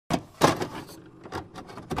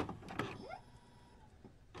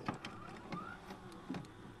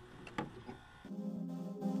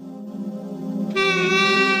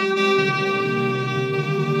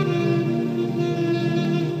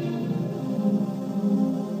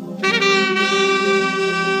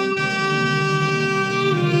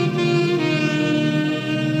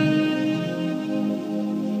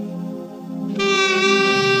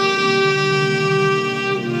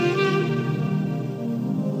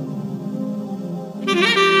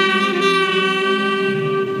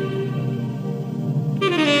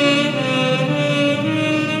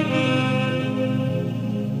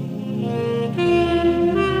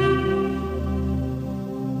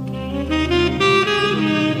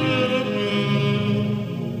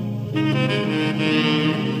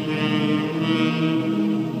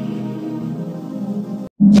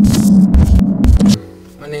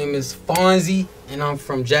is Phanzii, and I'm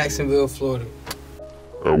from Jacksonville, Florida.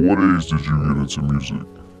 At what age did you get into music?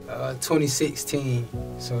 2016,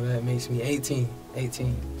 so that makes me 18.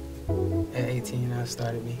 At 18, I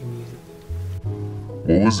started making music.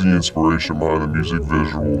 What was the inspiration behind the music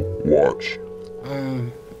visual Watch?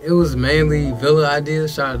 It was mainly Villa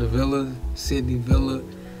ideas. Shout out to Villa, Sydney Villa.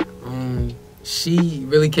 She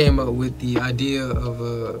really came up with the idea of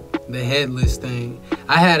the headless thing.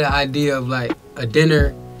 I had an idea of like a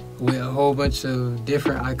dinner with a whole bunch of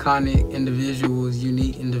different iconic individuals,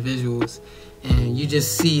 unique individuals, and you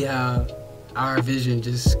just see how our vision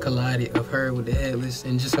just collided of her with the headless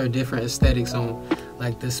and just her different aesthetics on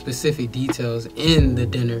like the specific details in the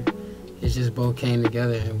dinner. It just both came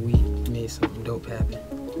together and we made something dope happen.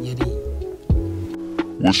 Yiddy.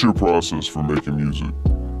 What's your process for making music?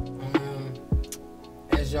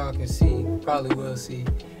 As y'all can see, probably will see,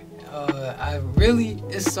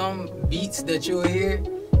 it's some beats that you'll hear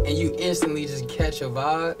and you instantly just catch a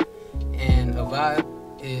vibe, and a vibe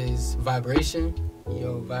is vibration.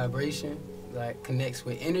 Your vibration like connects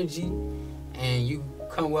with energy, and you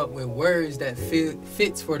come up with words that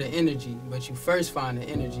fits for the energy, but you first find the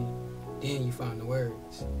energy, then you find the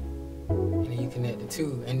words, and then you connect the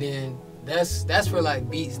two, and then that's for like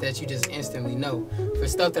beats that you just instantly know. For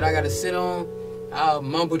stuff that I gotta sit on, I'll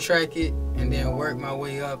mumble track it and then work my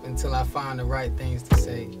way up until I find the right things to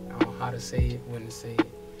say, how to say it, when to say it.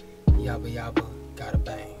 Yabba yabba, gotta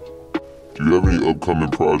bang. Do you have any upcoming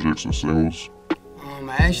projects or singles?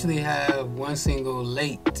 I actually have one single,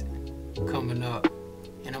 Late, coming up,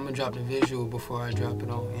 and I'm gonna drop the visual before I drop it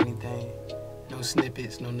on anything. No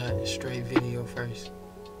snippets, no nothing, straight video first.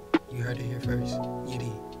 You heard it here first.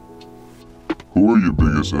 Yiddy. Who are your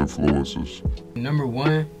biggest influences? Number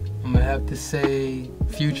one, I'm gonna have to say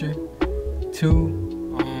Future. Two,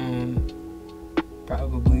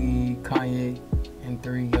 probably Kanye, and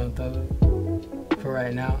three, Young Thug for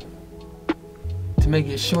right now. To make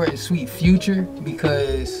it short and sweet, Future,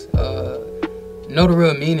 because Know the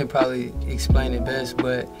Real Meaning probably explained it best,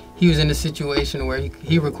 but he was in a situation where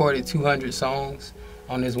he recorded 200 songs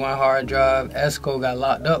on his one hard drive. Esco got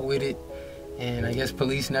locked up with it, and I guess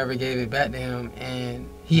police never gave it back to him, and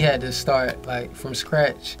he had to start like from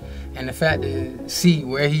scratch. And the fact to see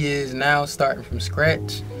where he is now, starting from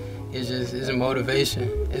scratch, is a motivation.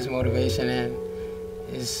 It's motivation, and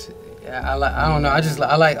I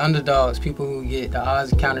like underdogs, people who get the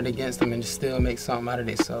odds counted against them and just still make something out of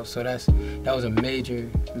themselves. So that was a major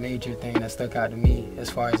thing that stuck out to me as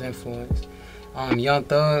far as influence. Young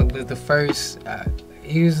Thug was the first.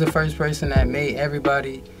 He was the first person that made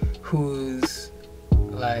everybody who's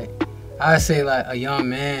like, I say like a young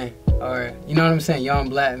man, or you know what I'm saying, young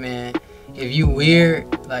black man. If you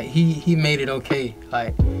weird, like he made it okay.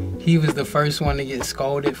 Like he was the first one to get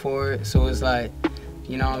scolded for it. So it's like,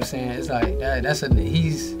 you know what I'm saying? It's like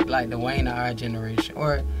he's like the Wayne of our generation,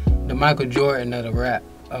 or the Michael Jordan of the rap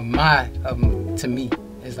to me.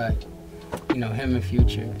 It's like, you know, him and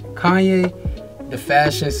Future. Kanye, the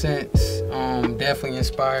fashion sense, definitely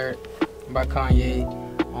inspired by Kanye.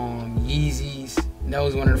 Yeezys, that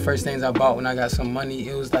was one of the first things I bought when I got some money.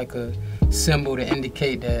 It was like a symbol to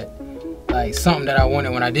indicate that like something that I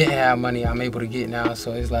wanted when I didn't have money, I'm able to get now.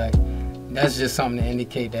 So it's like, that's just something to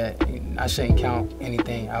indicate that I shouldn't count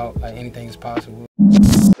anything out, like anything is possible.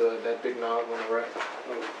 That big knob on the right.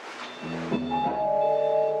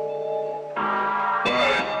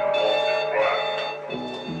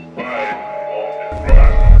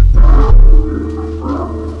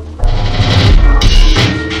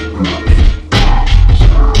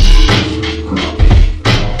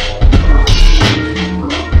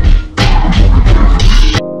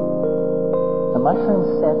 The mushroom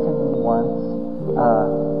said to me once,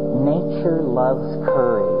 nature loves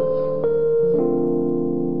courage.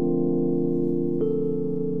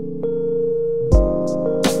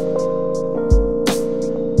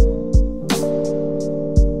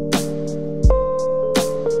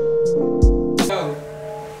 Yo,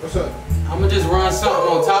 what's up? I'm gonna just run something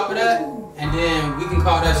on top of that, and then we can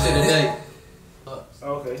call that shit a day.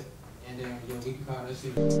 Okay. And then we can call that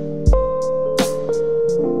shit.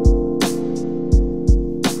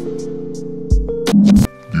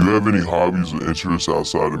 Do you have any hobbies or interests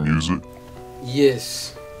outside of music?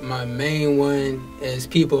 Yes, my main one, as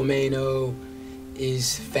people may know,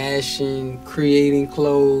 is fashion, creating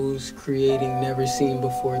clothes, creating never seen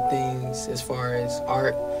before things as far as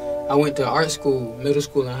art. I went to art school, middle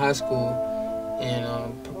school and high school, and a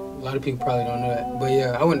lot of people probably don't know that. But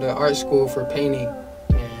yeah, I went to art school for painting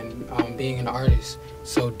and being an artist.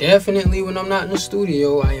 So definitely when I'm not in the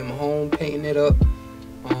studio, I am home painting it up,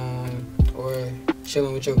 or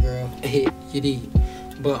chilling with your girl. Yiddy.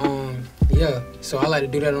 But yeah, so I like to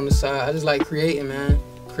do that on the side. I just like creating, man.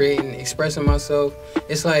 Creating, expressing myself.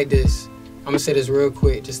 It's like this. I'm gonna say this real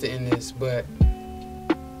quick just to end this, but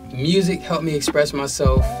music helped me express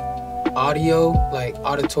myself audio, like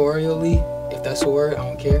auditorially, if that's a word, I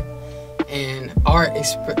don't care. And art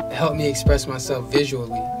helped me express myself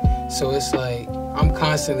visually. So it's like I'm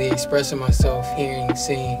constantly expressing myself, hearing,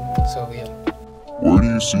 seeing. So yeah. Where do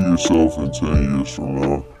you see yourself in 10 years from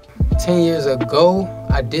now? 10 years ago,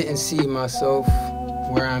 I didn't see myself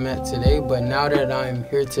where I'm at today, but now that I'm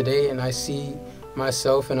here today and I see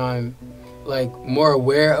myself and I'm like more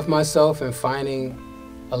aware of myself and finding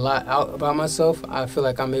a lot out about myself, I feel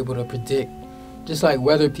like I'm able to predict, just like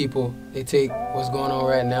weather people, they take what's going on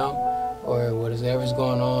right now or whatever's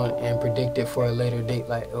going on and predict it for a later date.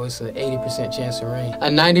 Like, oh, it's an 80% chance of rain, a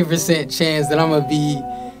 90% chance that I'm gonna be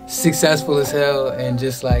successful as hell and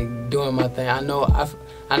just like doing my thing. I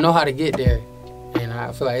know how to get there, and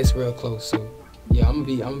I feel like it's real close. So yeah, I'm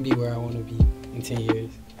gonna be where I want to be in 10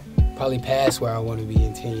 years. Probably past where I want to be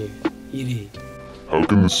in 10 years. You did. How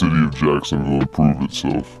can the city of Jacksonville improve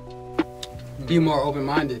itself? Be more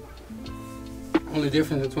open-minded. Only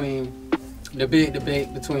difference between the big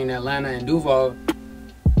debate between Atlanta and Duval,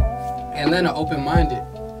 Atlanta open-minded.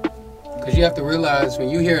 Because you have to realize when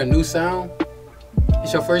you hear a new sound,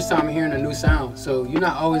 it's your first time hearing a new sound. So you're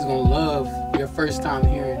not always going to love your first time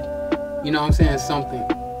hearing, you know what I'm saying, something.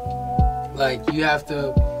 Like, you have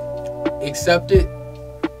to accept it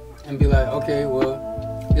and be like, okay, well,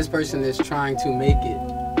 this person is trying to make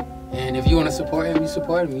it. And if you want to support him, you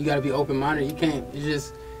support him. You got to be open-minded. You can't, it's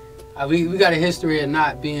just, we got a history of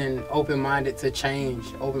not being open-minded to change,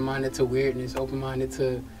 open-minded to weirdness, open-minded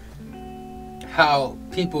to how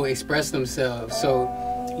people express themselves. So,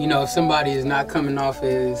 you know, if somebody is not coming off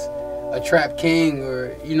as a trap king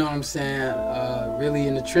or, you know what I'm saying, really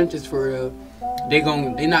in the trenches for real, they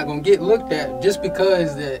not gonna get looked at just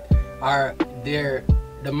because that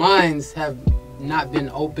the minds have not been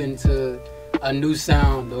open to a new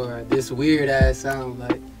sound or this weird ass sound.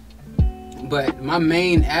 Like, but my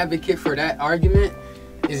main advocate for that argument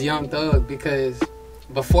is Young Thug, because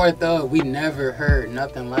before Thug we never heard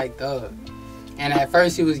nothing like Thug. And at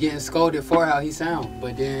first he was getting scolded for how he sound,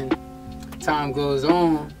 but then time goes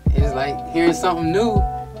on, it's like hearing something new,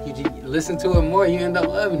 you listen to it more, you end up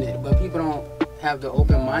loving it. But people don't have the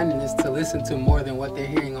open-mindedness to listen to more than what they're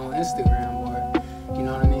hearing on Instagram or, you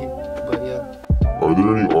know what I mean? But yeah. Are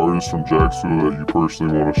there any artists from Jacksonville that you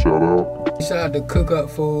personally want to shout out? Shout out to Cook Up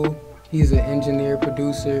Fool, he's an engineer,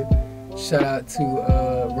 producer. Shout out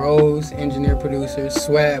to Rose, engineer, producer,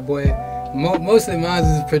 Swag Boy. Mostly mine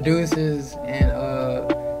is producers and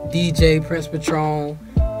DJ Prince Patron.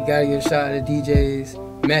 You gotta give a shout out to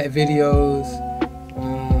DJs, Matt Videos.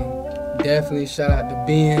 Definitely shout out to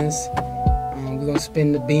Benz. We're gonna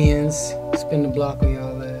spin the Benz, spin the block on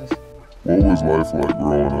y'all ass. What was life like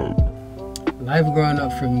growing up? Life growing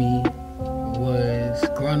up for me was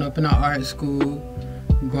growing up in an art school,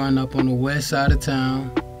 growing up on the west side of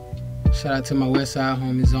town. Shout out to my west side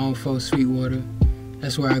homies, Zone 4 Sweetwater.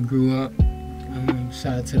 That's where I grew up.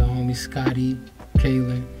 Shout out to the homies Scotty,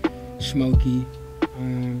 Kaylin, Smokey.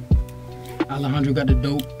 Alejandro got the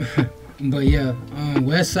dope. But yeah,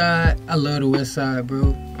 west side, I love the west side,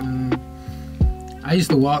 bro. I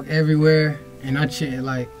used to walk everywhere, and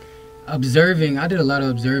I observing. I did a lot of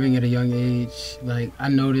observing at a young age. Like, I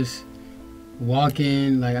noticed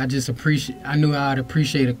walking, like I knew I'd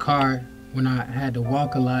appreciate a car when I had to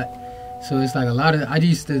walk a lot. So it's like I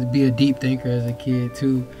used to be a deep thinker as a kid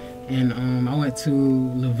too. And I went to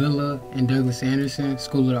La Villa and Douglas Anderson,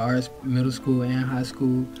 School of the Arts, middle school and high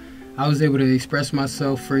school. I was able to express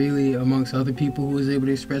myself freely amongst other people who was able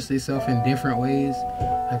to express themselves in different ways.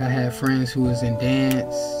 Like, I had friends who was in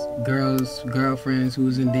dance, girlfriends who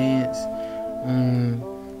was in dance.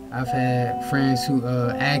 I've had friends who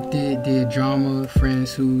acted, did drama,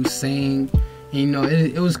 friends who sang. And, you know,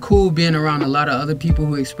 it was cool being around a lot of other people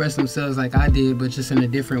who expressed themselves like I did, but just in a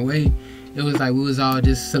different way. It was like we was all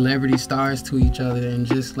just celebrity stars to each other, and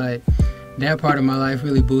just like that part of my life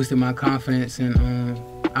really boosted my confidence. And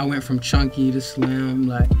I went from chunky to slim.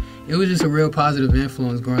 Like, it was just a real positive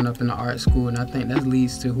influence growing up in the art school, and I think that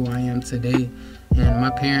leads to who I am today. And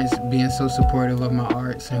my parents being so supportive of my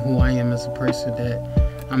arts and who I am as a person,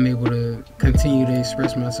 that I'm able to continue to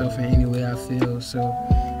express myself in any way I feel. So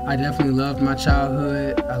I definitely loved my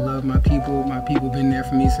childhood. I love my people. My people been there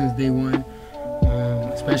for me since day one,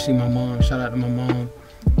 especially my mom. Shout out to my mom.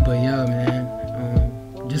 But yeah,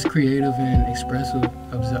 man, just creative and expressive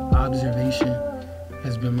observation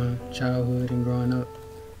has been my childhood and growing up.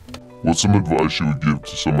 What's some advice you would give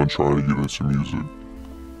to someone trying to get into music?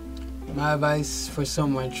 My advice for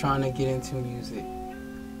someone trying to get into music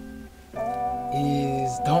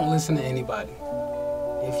is don't listen to anybody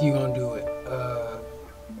if you're gonna do it.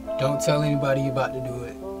 Don't tell anybody you're about to do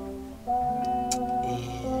it,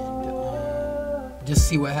 and just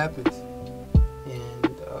see what happens.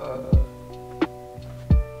 And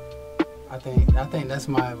I think that's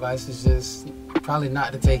my advice, is just probably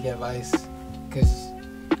not to take advice, because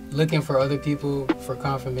looking for other people for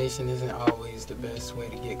confirmation isn't always the best way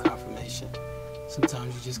to get confirmation.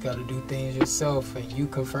 Sometimes you just got to do things yourself, and you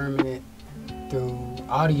confirming it through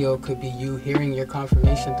audio could be you hearing your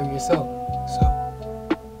confirmation through yourself. So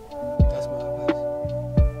that's my advice.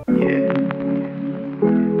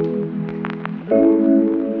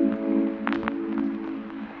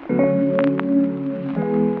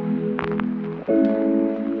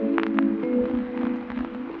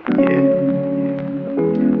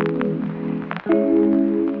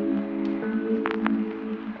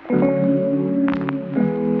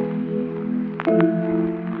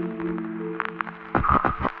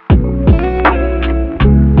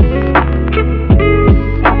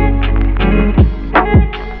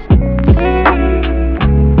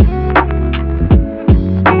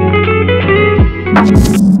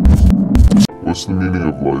 What's the meaning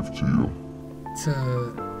of life to you? To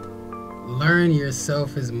learn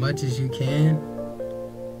yourself as much as you can,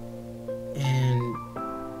 and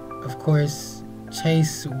of course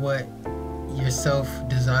chase what yourself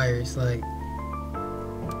desires.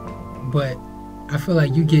 But I feel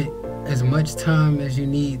like you get as much time as you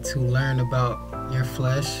need to learn about your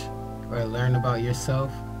flesh or learn about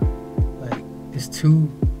yourself. Like it's two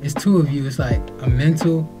of you. It's like a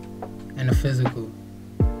mental and a physical.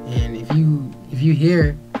 And if you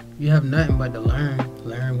hear, you have nothing but to learn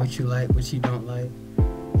what you like, what you don't like,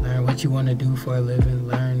 learn what you want to do for a living,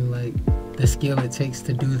 learn like the skill it takes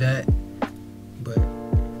to do that. But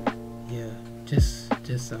yeah, just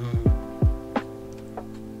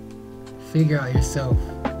figure out yourself.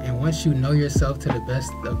 And once you know yourself to the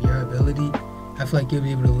best of your ability, I feel like you'll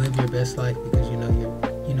be able to live your best life, because you know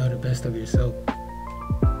the best of yourself.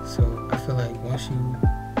 So I feel like once you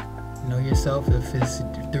know yourself, if it's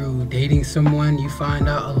through dating someone, you find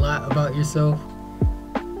out a lot about yourself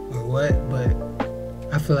or what, but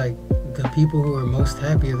I feel like the people who are most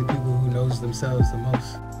happy are the people who knows themselves the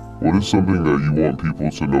most. What is something that you want people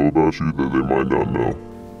to know about you that they might not know?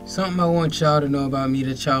 Something I want y'all to know about me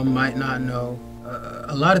that y'all might not know.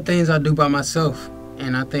 A lot of things I do by myself,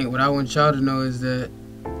 and I think what I want y'all to know is that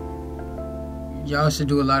y'all should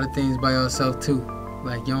do a lot of things by yourself too.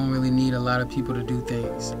 Like, you don't really need a lot of people to do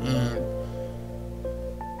things. And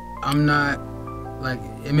I'm not, like,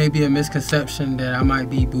 it may be a misconception that I might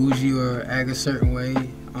be bougie or act a certain way.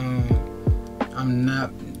 I'm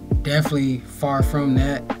not, definitely far from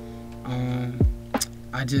that.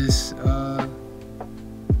 I just, let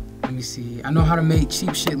me see. I know how to make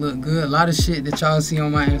cheap shit look good. A lot of shit that y'all see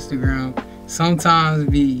on my Instagram sometimes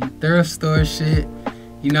be thrift store shit.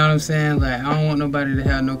 You know what I'm saying? Like, I don't want nobody to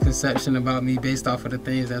have no conception about me based off of the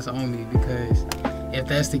things that's on me, because if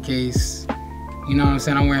that's the case, you know what I'm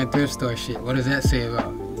saying, I'm wearing thrift store shit. What does that say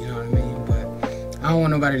about me? You know what I mean? But I don't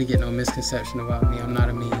want nobody to get no misconception about me. I'm not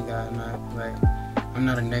a mean guy. I'm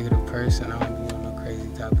not a negative person. I don't be on no crazy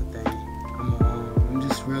type of thing. I'm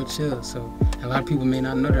just real chill. So a lot of people may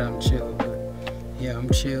not know that I'm chill, but yeah, I'm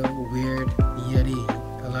chill, weird, yeti,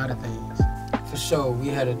 a lot of things. For sure, we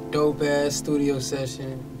had a dope-ass studio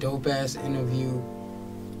session, dope-ass interview.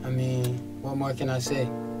 I mean, what more can I say?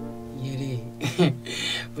 Yiddy.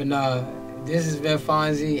 But nah, this has been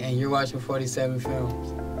Phanzii, and you're watching 47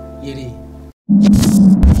 Films. Yiddy.